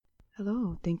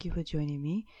Hello, thank you for joining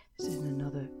me. This is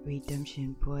another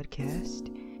Redemption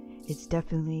podcast. It's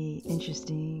definitely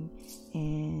interesting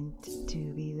and to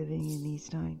be living in these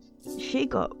times.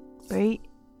 Shake up, right?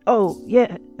 Oh,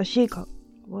 yeah, a shake up.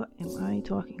 What am I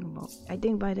talking about? I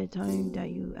think by the time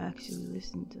that you actually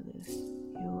listen to this,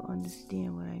 you'll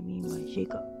understand what I mean by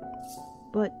shake up.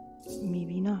 But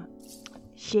maybe not.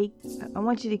 Shake, I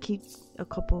want you to keep a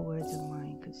couple words in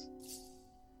mind, because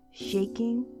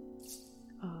shaking,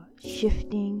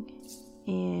 shifting,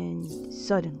 and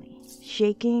suddenly.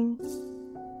 Shaking,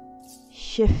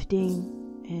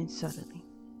 shifting, and suddenly.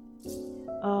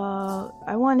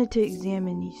 I wanted to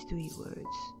examine these three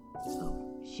words of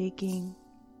shaking,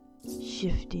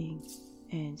 shifting,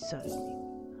 and suddenly.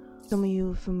 Some of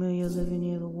you are familiar living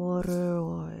near the water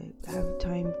or have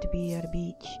time to be at a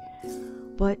beach.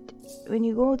 But when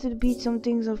you go to the beach, some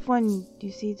things are fun.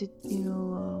 You see that,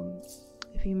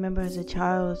 if you remember as a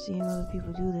child, seeing other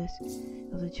people do this,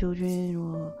 other children,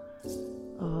 or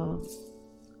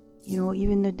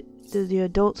even the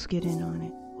adults get in on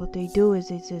it. What they do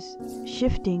is it's this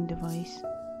shifting device,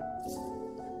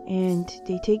 and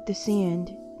they take the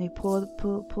sand, they pull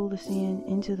the sand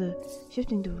into the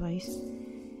shifting device,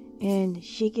 and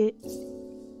shake it,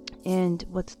 and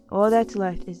all that's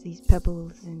left is these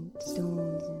pebbles and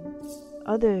stones and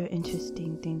other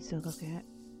interesting things to look at.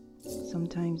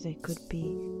 Sometimes it could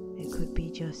be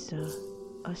just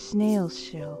a snail's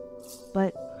shell,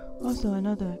 but also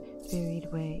another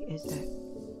varied way is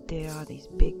that there are these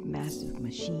big massive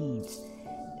machines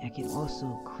that can also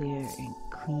clear and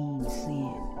clean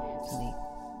sand. So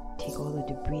they take all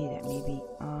the debris that may be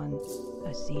on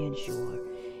a sand shore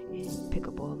and pick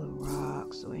up all the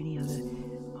rocks or any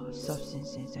other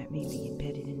substances that may be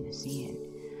embedded in the sand.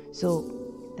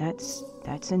 So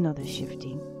that's another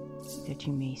shifting that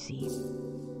you may see,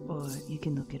 or you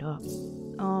can look it up.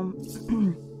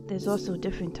 There's also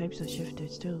different types of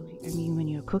shifters too. I mean, when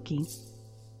you're cooking,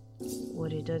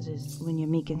 what it does is when you're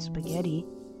making spaghetti,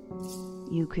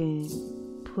 you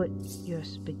can put your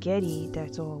spaghetti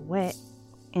that's all wet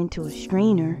into a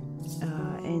strainer,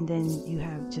 and then you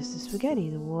have just the spaghetti.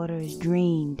 The water is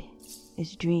drained.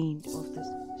 It's drained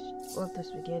off the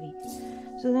spaghetti.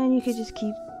 So then you can just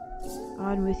keep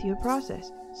on with your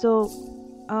process. So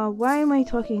why am I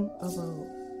talking about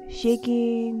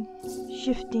shaking,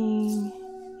 shifting,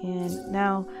 and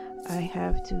now I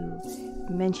have to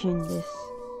mention this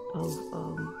of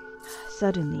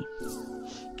suddenly.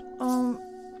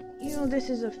 This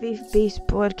is a faith-based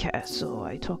broadcast, so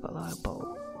I talk a lot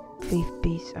about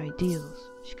faith-based ideals,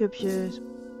 scriptures.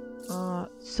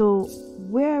 So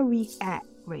where are we at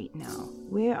right now?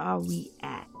 Where are we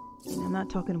at? And I'm not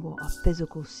talking about a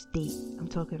physical state. I'm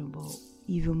talking about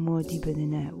even more deeper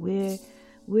than that.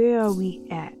 Where are we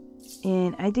at?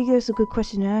 And I think that's a good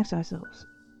question to ask ourselves.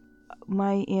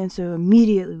 My answer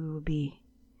immediately would be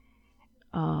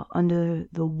under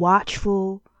the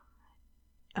watchful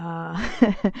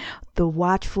the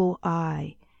watchful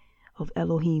eye of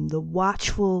Elohim, the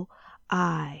watchful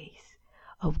eyes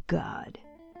of God,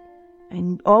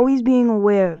 and always being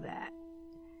aware of that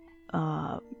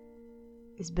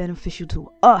is beneficial to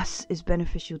us, is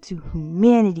beneficial to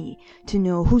humanity, to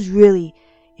know who's really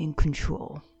in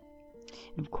control.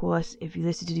 And of course, if you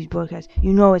listen to these broadcasts,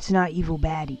 you know it's not evil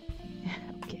baddie.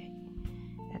 Okay,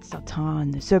 that's Satan,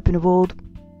 the serpent of old.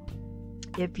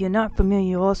 If you're not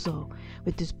familiar also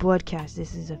with this broadcast,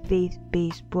 this is a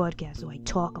faith-based broadcast, so I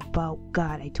talk about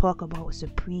God. I talk about a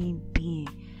supreme being.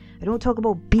 I don't talk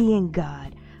about being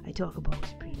God. I talk about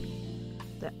supreme being.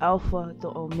 The Alpha, the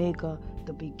Omega,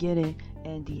 the beginning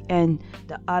and the end.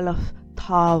 The Aleph,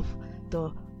 Tav,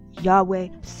 the Yahweh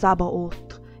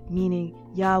Sabaoth, meaning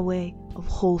Yahweh of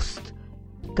hosts,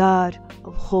 God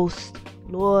of hosts,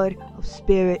 Lord of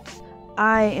spirits.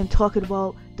 I am talking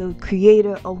about the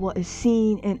creator of what is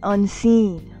seen and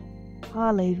unseen.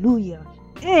 Hallelujah.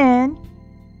 And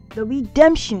the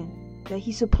redemption that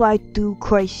he supplied through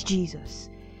Christ Jesus.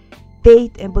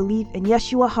 Faith and belief in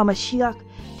Yeshua HaMashiach,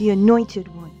 the anointed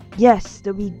one. Yes,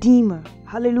 the Redeemer.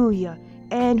 Hallelujah.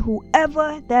 And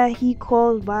whoever that he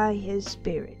calls by his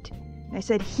spirit. And I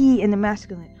said he in the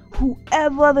masculine.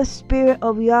 Whoever the spirit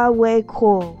of Yahweh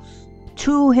calls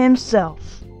to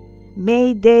himself,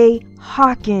 may they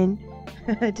hearken,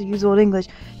 to use old English,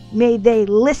 may they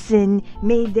listen,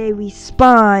 may they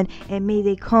respond, and may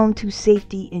they come to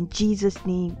safety in Jesus'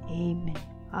 name. Amen.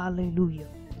 Hallelujah.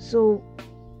 So,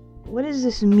 what does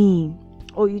this mean?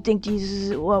 Oh, you think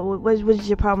Jesus is, what is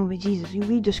your problem with Jesus? You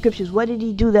read the scriptures. What did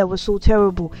he do that was so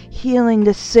terrible? Healing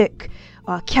the sick,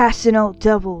 casting out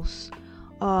devils,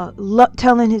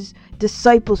 telling his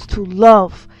disciples to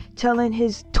love, telling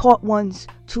his taught ones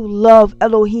to love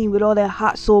Elohim with all their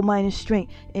heart, soul, mind, and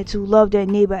strength, and to love their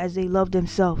neighbor as they love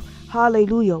themselves.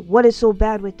 Hallelujah. What is so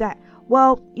bad with that?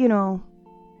 Well, we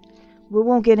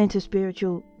won't get into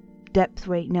spiritual depth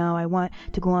right now. I want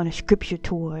to go on a scripture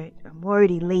tour. I'm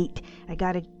already late.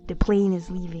 The plane is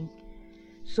leaving.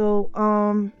 So,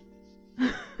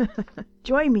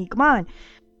 join me. Come on.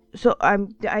 So I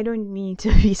don't mean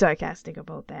to be sarcastic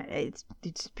about that. It's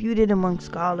disputed among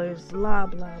scholars, blah,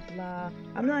 blah, blah.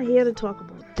 I'm not here to talk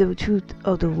about the truth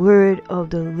of the word of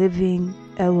the living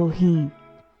Elohim.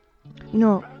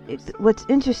 What's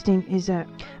interesting is that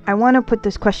I want to put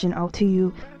this question out to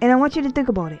you, and I want you to think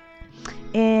about it.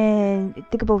 And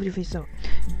think about it for yourself.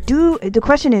 The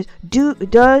question is,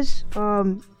 does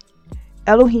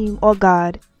Elohim or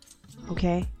God,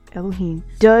 okay, Elohim,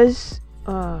 does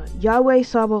Yahweh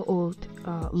Sabaoth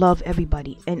love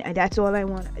everybody? And that's all I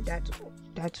want.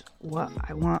 That's what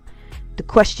I want. The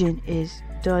question is,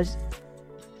 does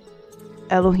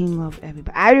Elohim love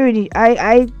everybody?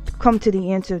 I come to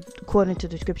the answer according to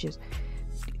the scriptures.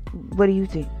 What do you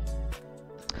think?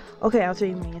 Okay, I'll tell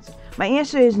you my answer. My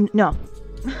answer is no.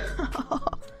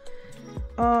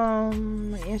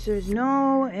 My answer is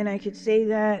no, and I could say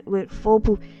that with full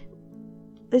proof.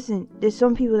 Listen, there's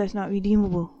some people that's not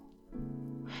redeemable.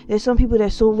 There's some people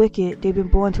that's so wicked, they've been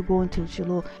born to go into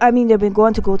Sheol. They've been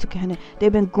born to go to Gehenna.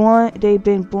 They've been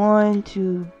born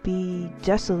to be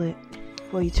desolate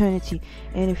for eternity.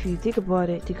 And if you think about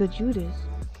it, think of Judas.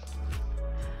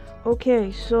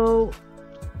 Okay, so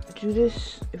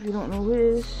Judas, if you don't know who it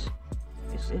is,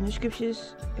 it's in the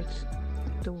scriptures. It's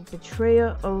the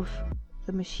betrayer of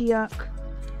the Mashiach.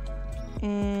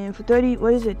 And for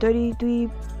 33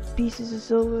 pieces of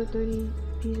silver, 30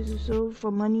 pieces of silver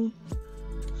for money,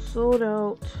 sold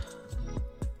out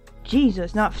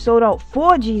Jesus. Not sold out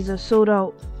for Jesus, sold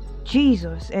out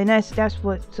Jesus. And that's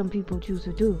what some people choose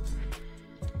to do.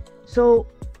 So,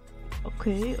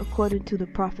 okay, according to the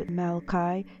prophet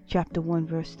Malachi, chapter 1,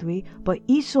 verse 3, but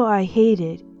Esau I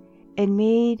hated, and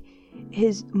made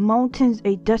his mountains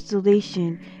a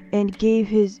desolation, and gave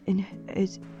his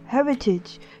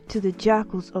heritage to the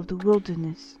jackals of the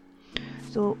wilderness.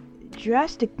 So,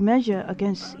 drastic measure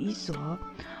against Esau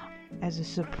as a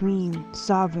supreme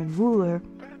sovereign ruler.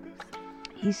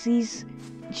 He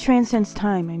transcends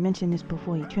time. I mentioned this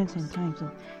before. He transcends time, so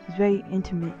he's very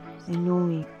intimate in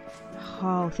knowing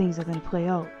how things are going to play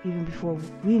out even before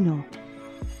we know,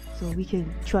 so we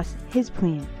can trust his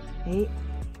plan, right?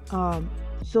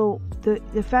 So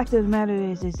the fact of the matter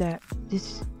is that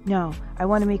I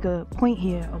want to make a point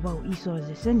here about Esau's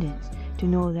descendants, to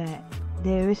know that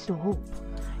there is still hope.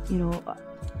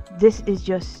 This is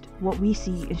just what we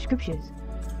see in scriptures.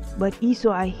 But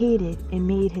Esau I hated, and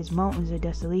made his mountains a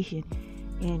desolation,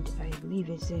 and I believe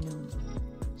it's in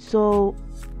so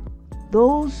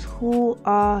those who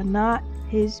are not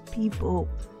his people,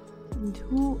 and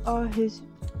who are his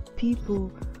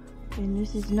people, and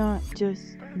this is not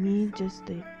just me, just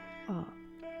the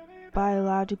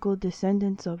biological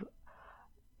descendants of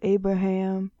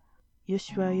Abraham,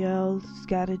 Yisrael,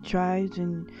 scattered tribes,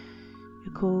 and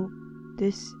Jacob.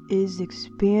 This is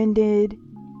expanded,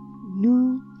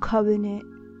 new covenant,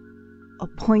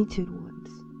 appointed ones,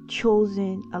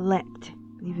 chosen, elect.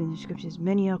 I believe in the scriptures,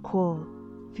 many are called,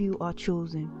 few are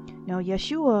chosen. Now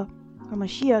Yeshua,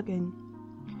 HaMashiach, and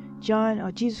John,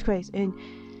 or Jesus Christ, and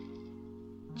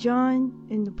John,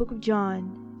 in the book of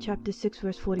John, chapter 6,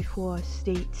 verse 44,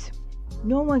 states,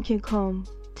 no one can come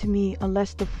to me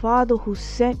unless the Father who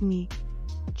sent me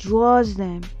draws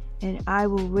them, and I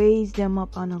will raise them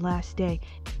up on the last day,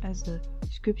 as the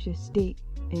scriptures state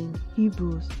in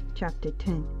Hebrews chapter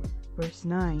 10, verse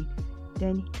 9.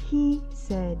 Then he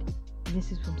said, and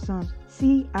this is from Psalms,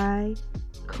 see, I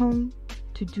come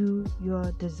to do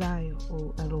your desire,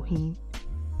 O Elohim.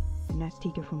 And that's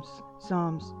taken from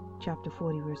Psalms chapter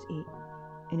 40, verse 8.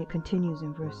 And it continues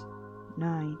in verse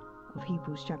 9 of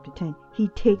Hebrews chapter 10. He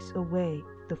takes away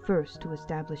the first to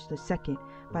establish the second.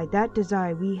 By that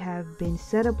desire we have been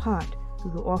set apart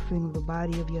through the offering of the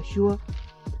body of Yeshua,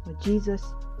 or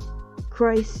Jesus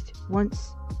Christ,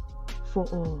 once for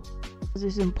all.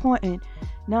 It's important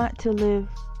not to live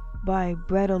by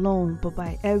bread alone, but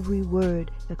by every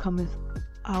word that cometh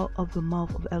out of the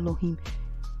mouth of Elohim.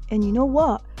 And you know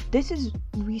what?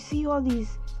 We see all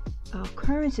these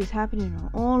occurrences happening in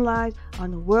our own lives,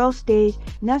 on the world stage,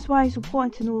 and that's why it's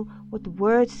important to know what the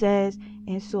word says,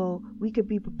 and so we could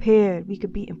be prepared, we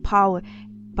could be empowered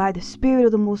by the Spirit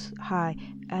of the Most High,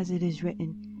 as it is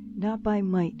written, not by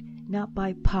might, not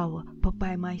by power, but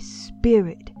by my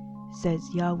Spirit, says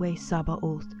Yahweh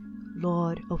Sabaoth,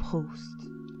 Lord of hosts.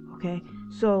 Okay,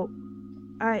 so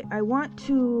I want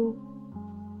to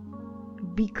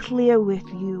be clear with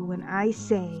you when I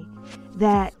say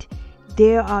that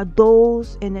there are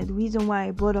those, and the reason why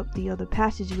I brought up the other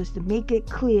passage was to make it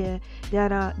clear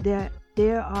that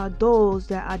there are those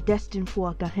that are destined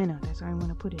for Gehenna. That's how I want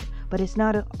to put it. But it's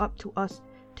not up to us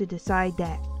to decide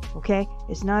that. Okay?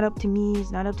 It's not up to me.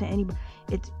 It's not up to anybody.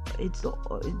 It's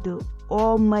the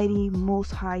Almighty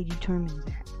Most High determines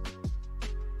that.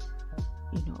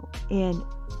 And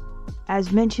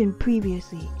as mentioned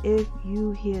previously, if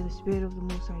you hear the Spirit of the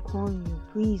Most High calling you,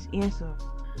 please answer.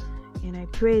 And I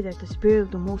pray that the Spirit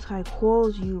of the Most High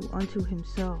calls you unto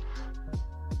Himself.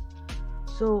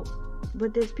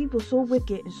 But there's people so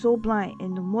wicked and so blind,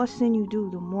 and the more sin you do,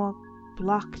 the more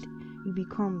blocked you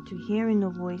become to hearing the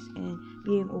voice and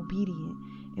being obedient.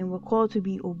 And we're called to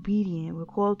be obedient. We're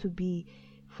called to be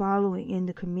following in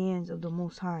the commands of the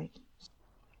Most High.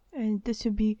 And this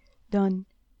should be done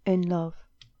in love.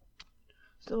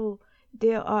 So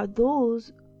there are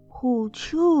those who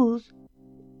choose,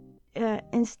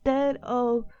 instead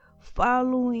of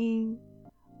following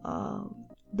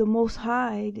the Most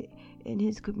High and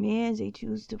His commands, they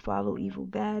choose to follow Evil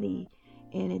Baddie.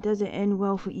 And it doesn't end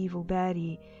well for Evil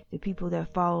Baddie. The people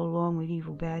that follow along with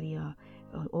Evil Baddie are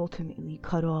ultimately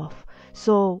cut off.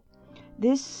 So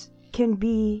this can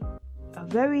be a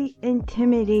very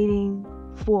intimidating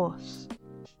force,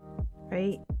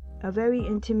 right? A very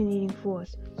intimidating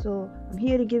force. So I'm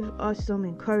here to give us some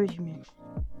encouragement.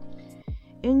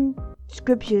 In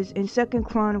scriptures, in 2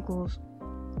 Chronicles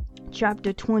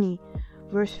chapter 20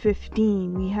 verse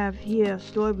 15, we have here a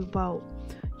story about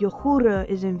Yehuda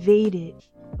is invaded,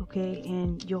 okay,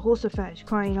 and Jehoshaphat is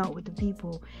crying out with the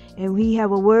people, and we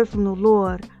have a word from the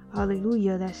Lord,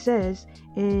 hallelujah, that says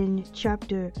in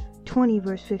chapter 20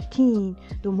 verse 15,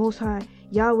 the Most High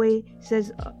Yahweh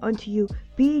says unto you,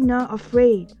 be not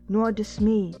afraid nor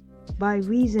dismayed by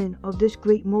reason of this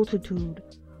great multitude,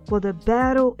 for the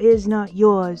battle is not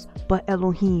yours but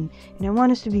Elohim. And I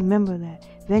want us to remember that,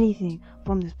 if anything,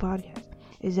 from this podcast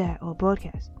is that, or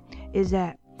broadcast, is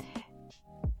that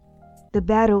the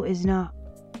battle is not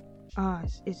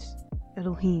ours, it's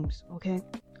Elohim's, okay?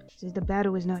 It says the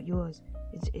battle is not yours,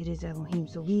 it is Elohim.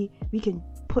 So we can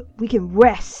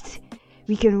rest.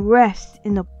 We can rest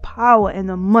in the power and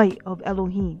the might of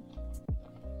Elohim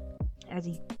as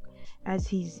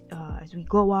we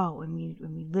go out and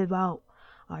we live out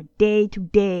our day to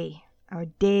day.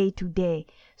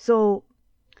 So,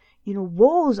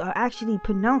 woes are actually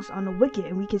pronounced on the wicked,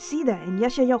 and we can see that in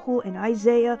Yeshayahu and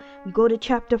Isaiah. We go to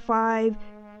chapter 5.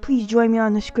 Please join me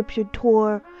on the scripture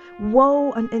tour.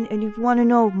 Woe, and if you want to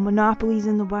know monopolies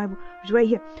in the Bible, it's right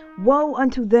here. Woe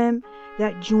unto them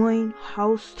that join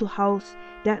house to house,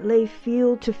 that lay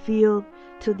field to field,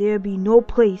 till there be no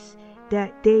place,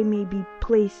 that they may be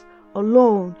placed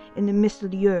alone in the midst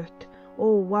of the earth.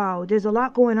 Oh wow, there's a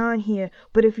lot going on here.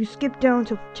 But if you skip down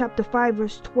to chapter 5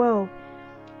 verse 12,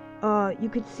 you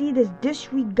could see this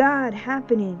disregard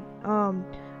happening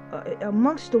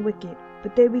amongst the wicked.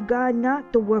 But they regard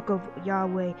not the work of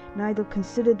Yahweh, neither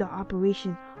consider the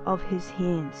operation of His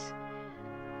hands.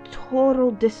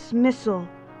 Total dismissal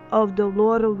of the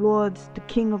Lord of Lords, the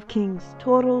King of Kings.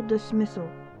 Total dismissal.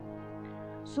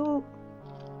 So,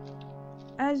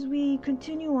 as we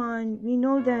continue on, we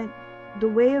know that the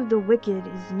way of the wicked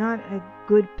is not a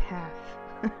good path,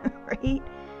 right?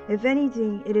 If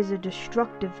anything, it is a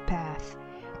destructive path.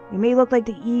 It may look like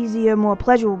the easier, more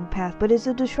pleasurable path, but it's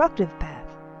a destructive path.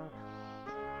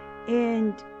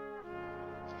 And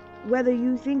whether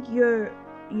you think you're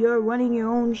running your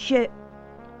own shit,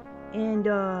 and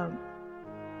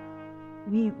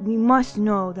we must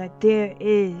know that there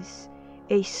is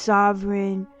a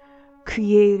sovereign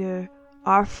creator,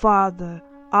 our Father,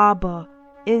 Abba,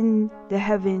 in the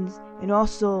heavens, and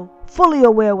also fully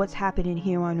aware of what's happening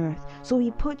here on earth. So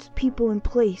He puts people in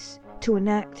place to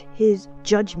enact His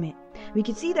judgment. We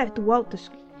can see that throughout the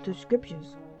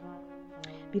scriptures,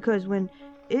 because when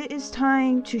it is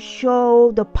time to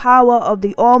show the power of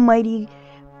the Almighty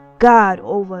God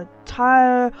over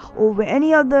Tyre, over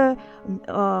any other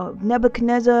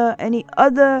Nebuchadnezzar, any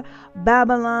other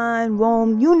Babylon,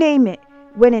 Rome, you name it,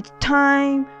 when it's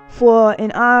time for,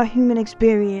 in our human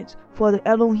experience, for the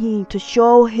Elohim to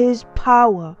show His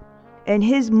power and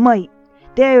His might,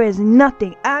 there is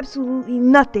nothing, absolutely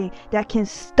nothing, that can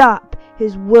stop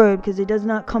His word, because it does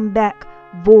not come back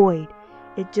void.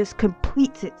 It just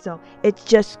completes itself. It's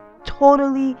just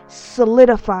totally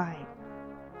solidified.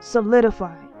 So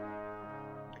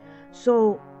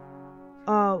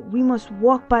we must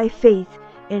walk by faith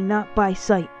and not by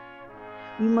sight.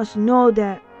 We must know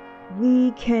that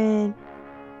we can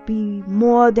be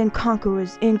more than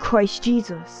conquerors in Christ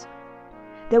Jesus.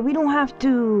 that we don't have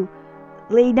to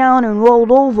lay down and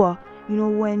roll over.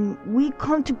 When we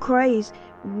come to Christ,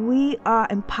 we are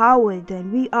empowered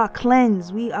and we are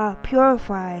cleansed, we are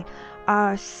purified,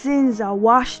 our sins are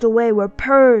washed away, we're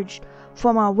purged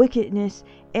from our wickedness,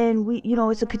 and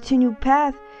it's a continued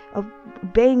path of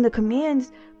obeying the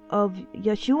commands of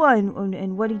Yeshua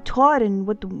and what he taught and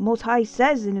what the Most High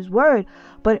says in his word.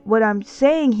 But what I'm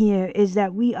saying here is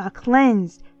that we are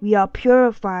cleansed, we are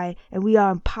purified, and we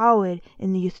are empowered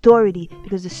in the authority,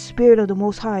 because the Spirit of the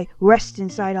Most High rests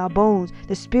inside our bones.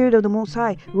 The Spirit of the Most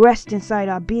High rests inside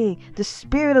our being. The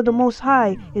Spirit of the Most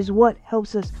High is what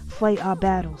helps us fight our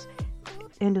battles.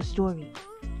 End of story.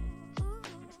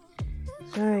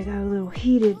 Sorry, I got a little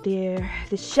heated there.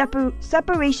 The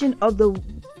separation of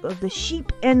the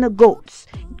sheep and the goats.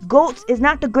 Goats is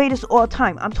not the greatest all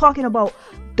time. I'm talking about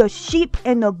the sheep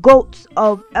and the goats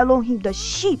of Elohim. The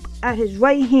sheep at his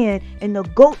right hand and the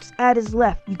goats at his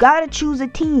left. You gotta choose a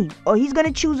team, or he's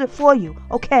gonna choose it for you.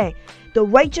 Okay, the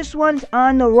righteous ones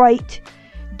on the right.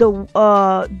 The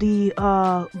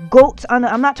goats on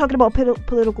the. I'm not talking about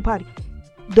political party.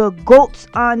 The goats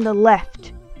on the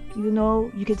left.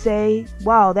 You could say,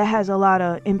 wow, that has a lot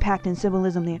of impact and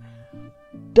symbolism there.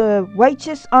 The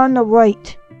righteous on the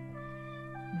right,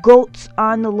 goats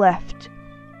on the left,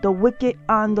 the wicked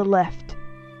on the left.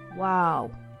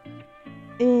 Wow.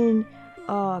 In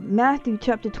Matthew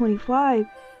chapter 25,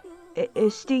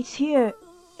 it states here,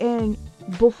 and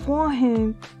before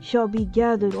him shall be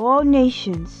gathered all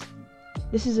nations.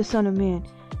 This is the Son of Man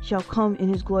shall come in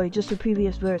his glory. Just the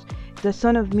previous verse. The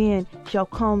Son of Man shall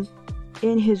come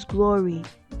in his glory,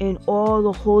 and all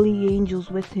the holy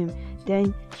angels with him.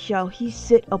 Then shall he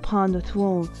sit upon the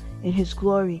throne in his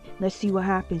glory. Let's see what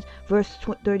happens. Verse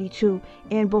 32.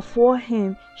 And before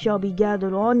him shall be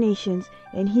gathered all nations,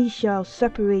 and he shall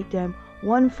separate them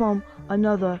one from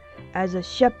another, as a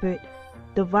shepherd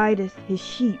divideth his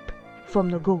sheep from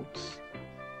the goats.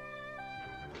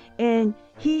 And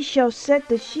he shall set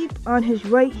the sheep on his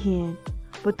right hand,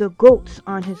 but the goats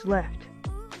on his left.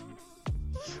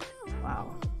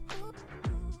 Wow.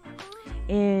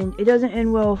 And it doesn't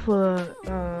end well for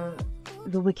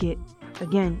the wicked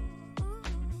again,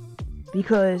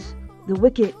 because the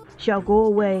wicked shall go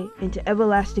away into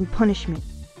everlasting punishment,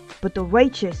 but the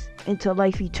righteous into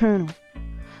life eternal.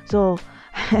 So,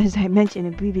 as I mentioned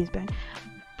in previous band,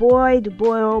 boy,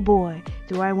 oh boy,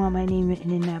 do I want my name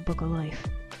written in that book of life.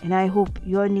 And I hope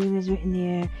your name is written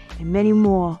there, and many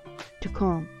more to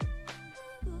come.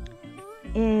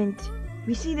 And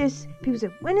we see this, people say,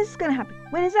 when is this going to happen?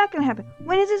 When is that going to happen?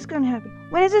 When is this going to happen?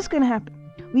 When is this going to happen?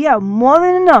 We have more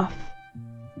than enough.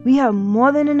 We have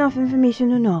more than enough information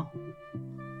to know.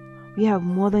 We have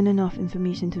more than enough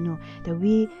information to know that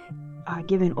we are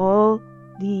given all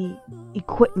the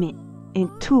equipment and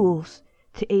tools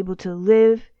to able to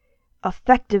live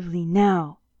effectively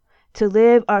now, to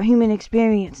live our human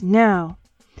experience now,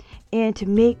 and to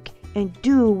make and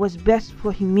do what's best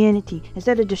for humanity,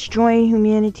 instead of destroying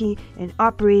humanity and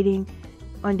operating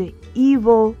under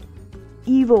evil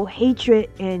hatred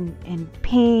and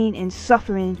pain and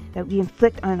suffering that we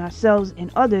inflict on ourselves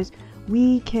and others.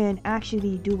 We can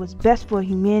actually do what's best for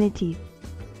humanity.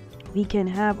 We can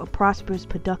have a prosperous,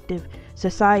 productive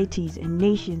societies and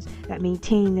nations that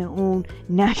maintain their own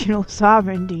national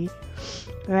sovereignty,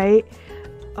 right?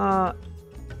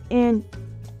 And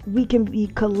we can be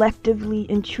collectively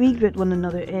intrigued with one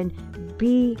another and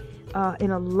be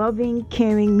in a loving,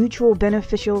 caring, mutual,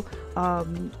 beneficial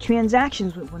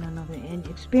transactions with one another and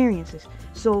experiences.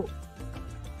 So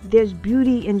there's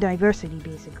beauty in diversity,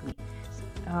 basically.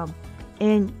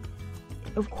 And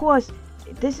of course,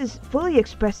 this is fully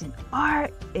expressed in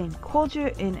art and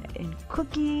culture and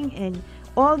cooking and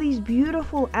all these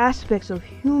beautiful aspects of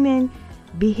human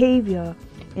behavior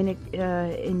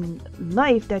in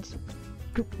life.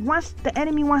 The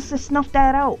enemy wants to snuff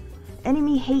that out.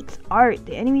 Enemy hates art.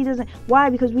 The enemy doesn't.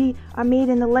 Why? Because we are made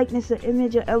in the likeness and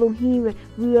image of Elohim.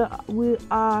 We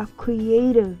are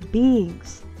creative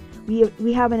beings.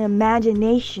 We have an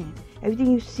imagination.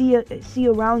 Everything you see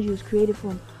around you is created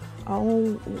from our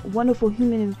own wonderful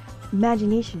human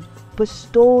imagination,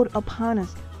 bestowed upon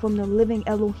us from the living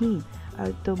Elohim,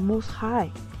 the Most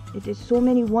High. There's so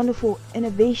many wonderful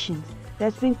innovations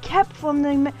that's been kept from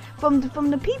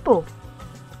the people.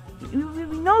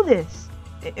 We know this.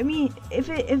 I mean, if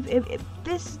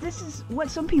this is what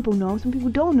some people know, some people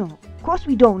don't know. Of course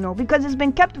we don't know, because it's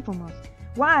been kept from us.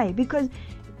 Why? Because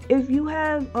if you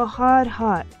have a hard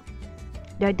heart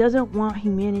that doesn't want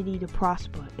humanity to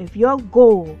prosper, if your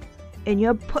goal and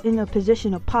you're put in a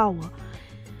position of power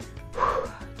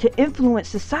to influence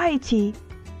society,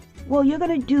 well, you're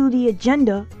going to do the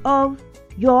agenda of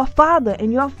your father,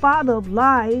 and your father of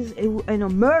lies and a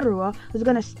murderer is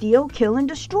going to steal, kill, and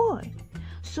destroy.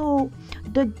 So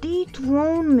the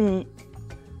dethronement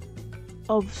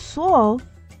of Saul,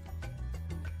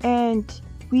 and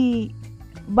we,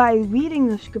 by reading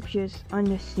the scriptures,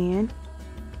 understand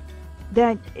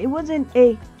that it wasn't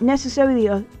necessarily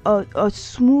a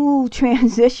smooth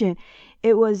transition.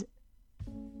 It was,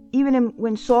 even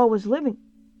when Saul was living,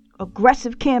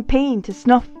 aggressive campaign to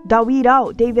snuff David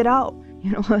out,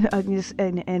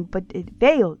 but it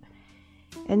failed.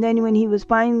 And then when he was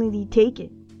finally taken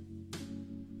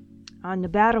on the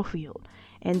battlefield,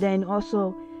 and then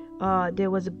also there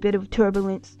was a bit of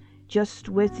turbulence just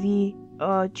with the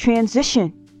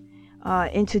transition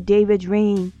into David's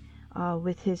reign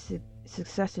with his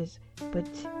successors, but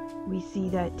we see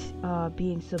that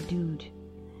being subdued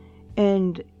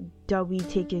and David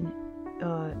taking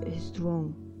his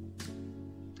throne.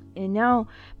 And now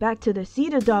back to the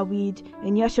seed of David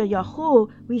and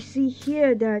Yeshayahu, we see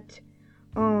here that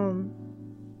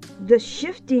the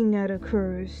shifting that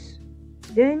occurs.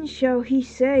 Then shall he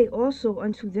say also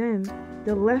unto them,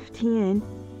 the left hand,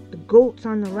 the goats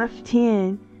on the left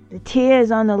hand, the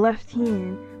tares on the left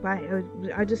hand.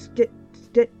 I just get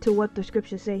to what the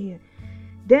scriptures say here.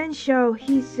 Then shall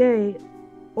he say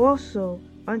also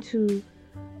unto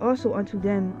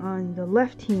them on the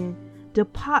left hand,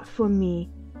 depart from me,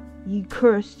 ye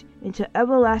cursed, into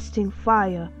everlasting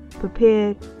fire,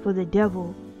 prepared for the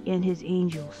devil and his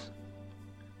angels.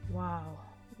 Wow.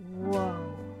 Whoa.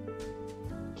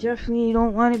 Definitely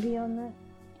don't want to be on that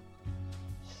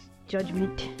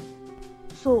judgment.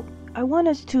 So I want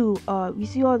us to we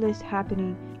see all this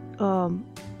happening,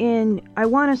 and I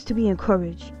want us to be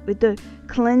encouraged with the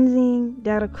cleansing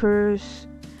that occurs.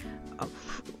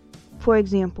 For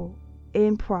example,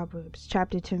 in Proverbs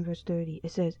chapter 10 verse 30,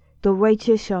 it says, the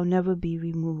righteous shall never be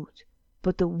removed,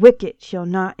 but the wicked shall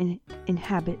not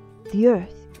inhabit the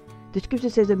earth. The scripture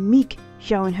says the meek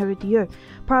shall inherit the earth.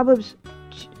 Proverbs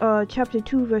chapter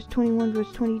 2 verse 21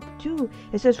 verse 22,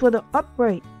 it says, for the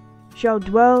upright shall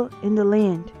dwell in the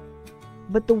land,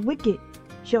 but the wicked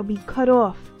shall be cut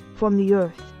off from the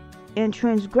earth, and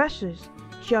transgressors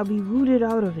shall be rooted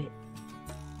out of it.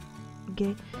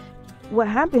 Okay, what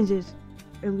happens is,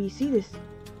 and we see this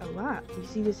a lot, we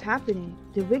see this happening,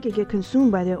 the wicked get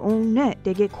consumed by their own net,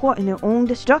 they get caught in their own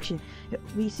destruction.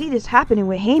 We see this happening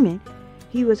with Haman.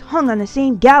 He was hung on the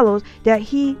same gallows that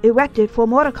he erected for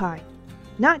Mordecai.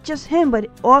 Not just him, but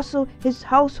also his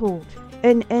household.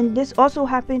 And this also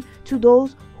happened to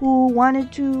those who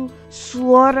wanted to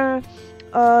slaughter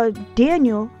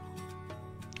Daniel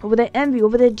over their envy,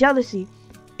 over their jealousy,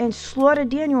 and slaughter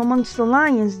Daniel amongst the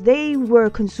lions. They were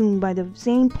consumed by the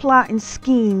same plot and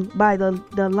scheme by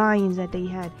the lions that they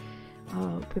had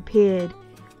prepared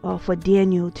for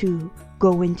Daniel to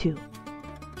go into.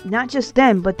 Not just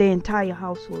them, but their entire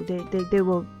household.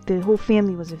 Their whole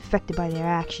family was affected by their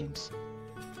actions.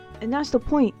 And that's the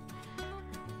point.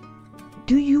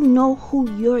 Do you know who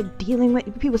you're dealing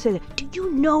with? People say that. Do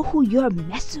you know who you're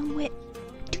messing with?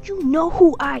 Do you know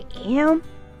who I am?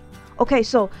 Okay,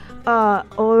 so,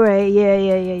 alright,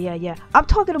 yeah. I'm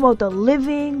talking about the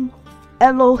living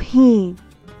Elohim,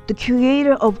 the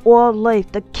creator of all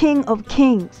life, the King of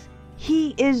Kings.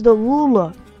 He is the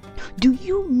ruler. Do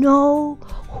you know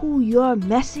who you're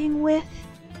messing with?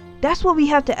 That's what we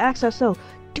have to ask ourselves.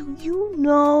 Do you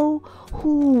know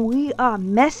who we are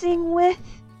messing with?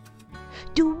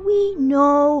 Do we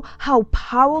know how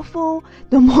powerful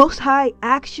the Most High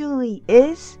actually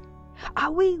is?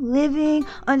 Are we living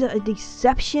under a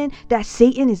deception that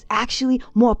Satan is actually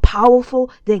more powerful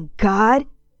than God?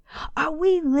 Are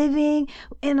we living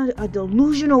in a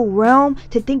delusional realm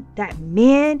to think that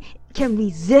man can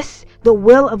resist the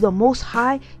will of the Most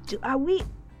High? Are we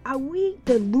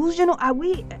delusional? Are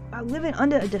we living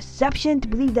under a deception to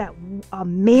believe that a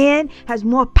man has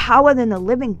more power than the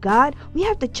living God? We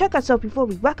have to check ourselves before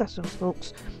we wreck ourselves,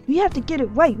 folks. We have to get it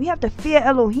right. We have to fear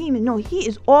Elohim and know he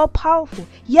is all powerful.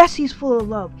 Yes, he's full of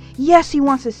love. Yes, he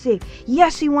wants to save.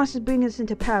 Yes, he wants to bring us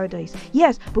into paradise.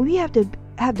 Yes, but we have to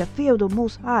have the fear of the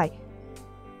Most High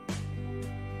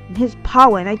and his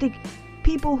power. And I think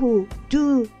people who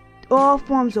do all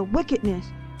forms of wickedness,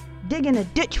 digging a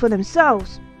ditch for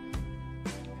themselves,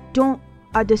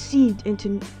 are deceived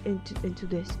into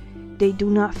this. They do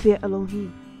not fear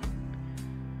Elohim.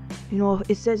 You know,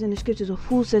 it says in the scriptures, a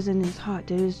fool says in his heart,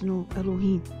 there is no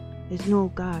Elohim, there's no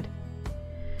God.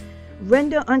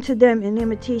 Render unto them, in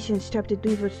Lamentations chapter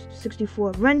 3 verse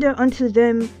 64, render unto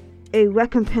them a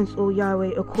recompense, O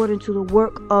Yahweh, according to the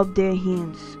work of their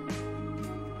hands.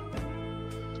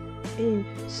 In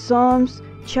Psalms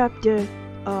chapter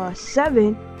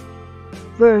 7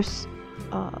 verse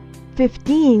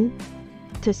 15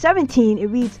 to 17, it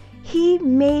reads, he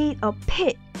made a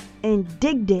pit and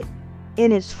digged it,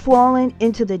 and is fallen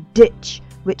into the ditch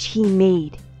which he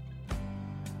made.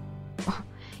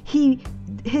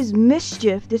 His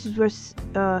mischief, this is verse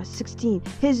 16,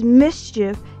 his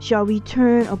mischief shall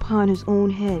return upon his own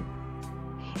head,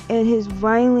 and his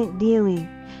violent dealing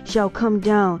shall come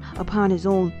down upon his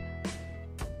own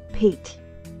pate.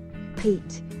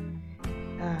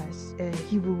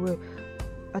 Hebrew word,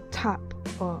 a top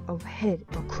of head,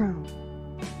 a crown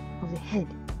of the head.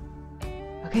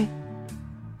 Okay?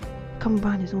 Come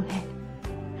upon his own head.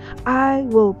 I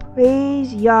will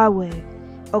praise Yahweh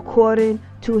according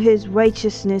to his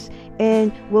righteousness,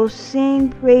 and will sing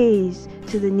praise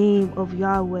to the name of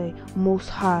Yahweh Most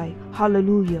High.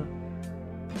 Hallelujah.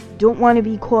 Don't want to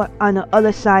be caught on the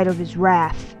other side of his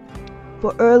wrath.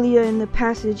 For earlier in the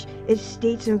passage, it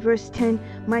states in verse 10,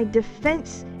 my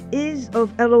defense is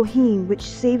of Elohim, which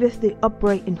saveth the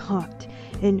upright in heart.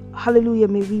 And hallelujah,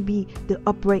 may we be the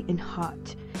upright in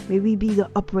heart. May we be the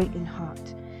upright in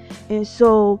heart. And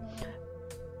so,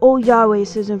 O Yahweh,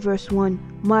 says in verse 1,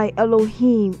 my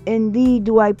Elohim, in thee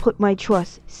do I put my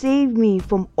trust. Save me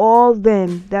from all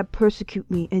them that persecute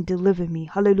me, and deliver me.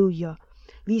 Hallelujah.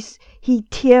 Lest he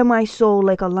tear my soul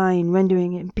like a lion,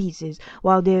 rendering it in pieces,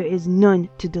 while there is none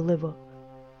to deliver.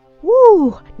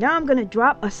 Woo! Now I'm going to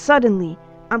drop a suddenly.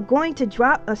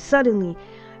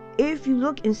 If you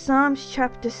look in Psalms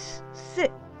chapter 6,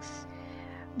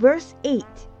 verse 8,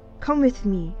 come with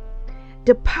me.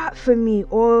 Depart from me,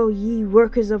 all ye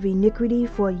workers of iniquity,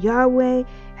 for Yahweh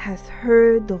hath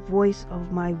heard the voice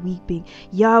of my weeping.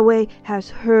 Yahweh has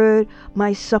heard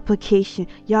my supplication.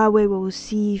 Yahweh will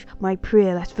receive my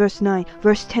prayer. That's verse 9.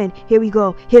 Verse 10, here we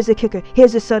go. Here's the kicker.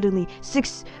 Here's the suddenly.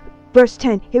 6, verse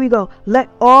 10, here we go. Let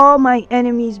all my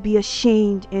enemies be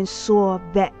ashamed and sore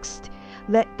vexed.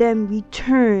 Let them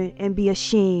return and be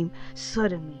ashamed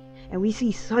suddenly. And we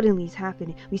see suddenlies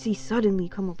happening. We see suddenly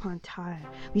come upon Tyre.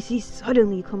 We see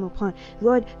suddenly come upon.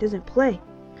 Lord doesn't play.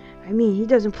 He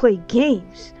doesn't play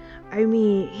games.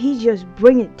 He just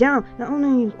bring it down. Not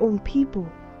only his own people,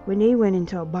 when they went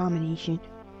into abomination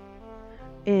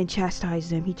and chastised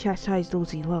them. He chastised those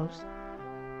he loves.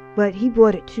 But he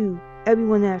brought it to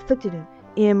everyone that afflicted him.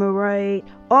 Amorite,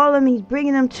 all of them, he's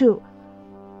bringing them to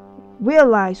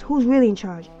realize who's really in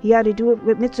charge. He had to do it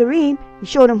with Mitzrayim. He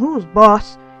showed them who's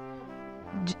boss.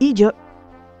 Egypt.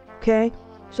 Okay,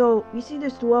 so we see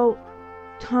this throughout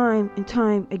time and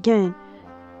time again.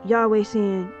 Yahweh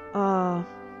saying,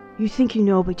 you think you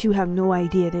know, but you have no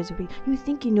idea. You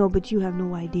think you know, but you have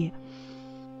no idea.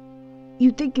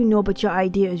 You think you know, but your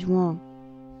idea is wrong.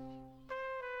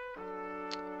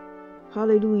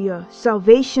 Hallelujah.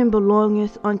 Salvation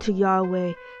belongeth unto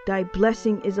Yahweh. Thy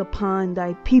blessing is upon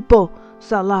thy people.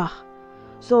 Salah.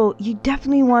 So you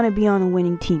definitely want to be on a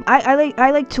winning team. I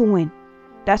like to win.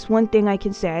 That's one thing I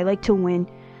can say. I like to win.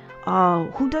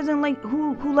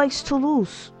 Who likes to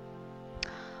lose?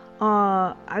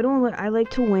 I like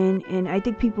to win, and I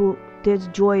think there's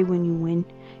joy when you win.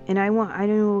 And I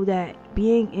know that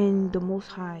being in the Most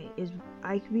High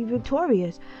I could be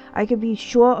victorious. I could be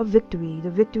sure of victory.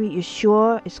 The victory is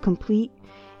sure, it's complete,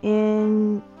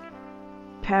 and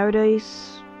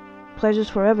paradise, pleasures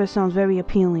forever sounds very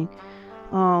appealing.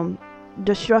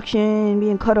 Destruction,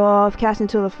 being cut off, cast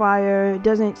into the fire, it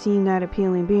doesn't seem that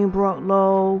appealing. Being brought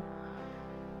low,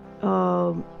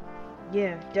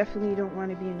 definitely don't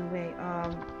want to be in the way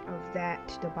of that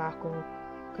debacle,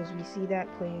 because we see that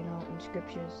playing out in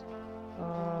scriptures.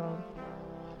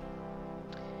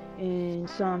 In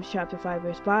Psalms chapter 5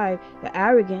 verse 5, the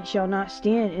arrogant shall not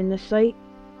stand in the sight.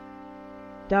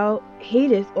 Thou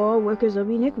hateth all workers of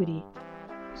iniquity.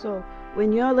 So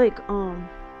when you're like,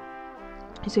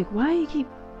 it's like, why you keep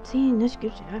seeing this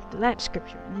scripture after that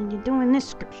scripture, and then you're doing this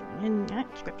scripture and that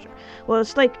scripture? Well,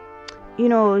 it's like,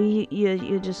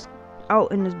 you're just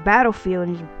out in this battlefield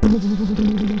and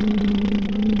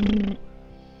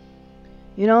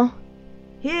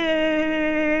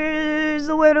here's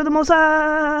the word of the Most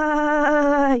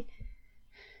High,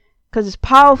 because it's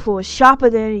powerful. It's sharper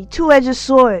than a two-edged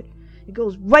sword. It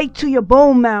goes right to your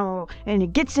bone marrow, and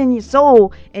it gets in your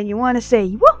soul, and you want to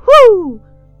say, woohoo!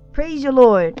 Praise your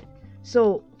Lord.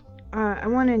 So I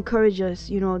want to encourage us.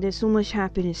 There's so much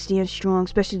happening. Stand strong,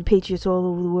 especially the patriots all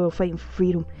over the world fighting for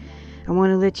freedom. I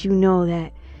want to let you know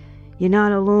that you're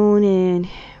not alone, and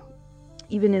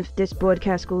even if this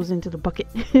broadcast goes into the bucket,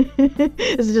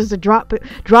 this is just a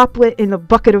droplet in the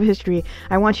bucket of history.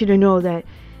 I want you to know that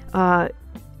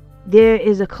there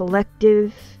is a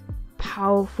collective,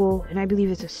 powerful, and I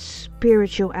believe it's a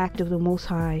spiritual act of the Most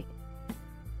High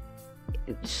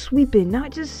sweeping,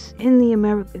 not just in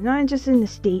the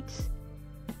States,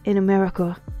 in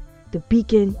America, the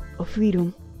beacon of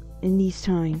freedom in these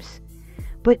times,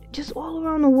 but just all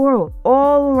around the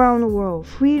world.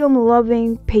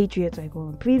 Freedom-loving patriots, I call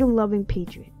them. Freedom-loving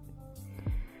patriots.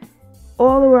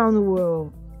 All around the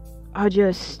world are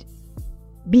just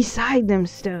beside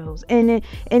themselves. And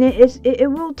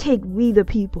it will take we the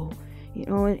people. You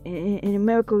know, in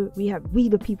America, we have we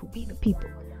the people.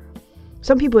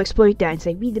 Some people exploit that and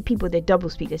say, we the people, they double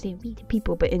speak. They say, we the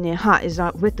people, but in their heart is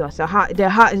not with us. Their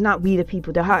heart is not we the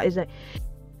people. Their heart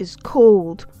is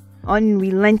cold,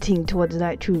 unrelenting towards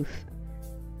that truth.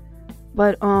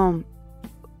 But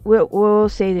we'll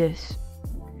say this: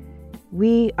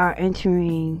 we are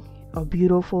entering a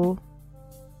beautiful.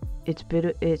 It's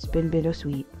been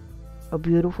bittersweet. A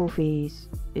beautiful phase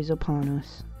is upon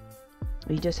us.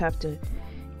 We just have to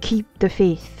keep the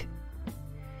faith.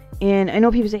 And I know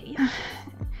people say,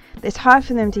 it's hard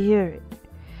for them to hear it,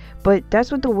 but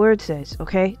that's what the word says.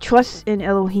 Okay, trust in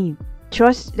Elohim.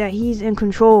 Trust that He's in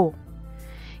control.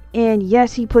 And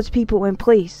yes, He puts people in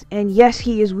place. And yes,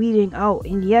 He is weeding out.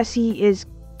 And yes, He is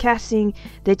casting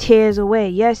the tares away.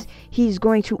 Yes, He's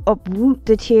going to uproot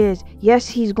the tares. Yes,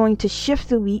 He's going to shift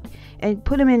the wheat and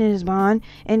put them in His barn.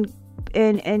 And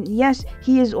yes,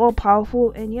 He is all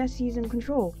powerful. And yes, He's in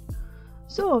control.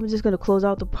 So I'm just going to close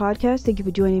out the podcast. Thank you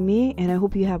for joining me. And I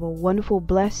hope you have a wonderful,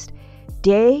 blessed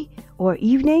day or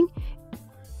evening.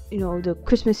 You know, the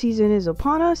Christmas season is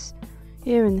upon us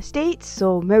here in the States.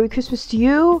 So Merry Christmas to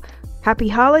you. Happy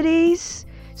holidays.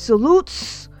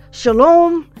 Salutes.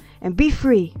 Shalom. And be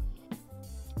free.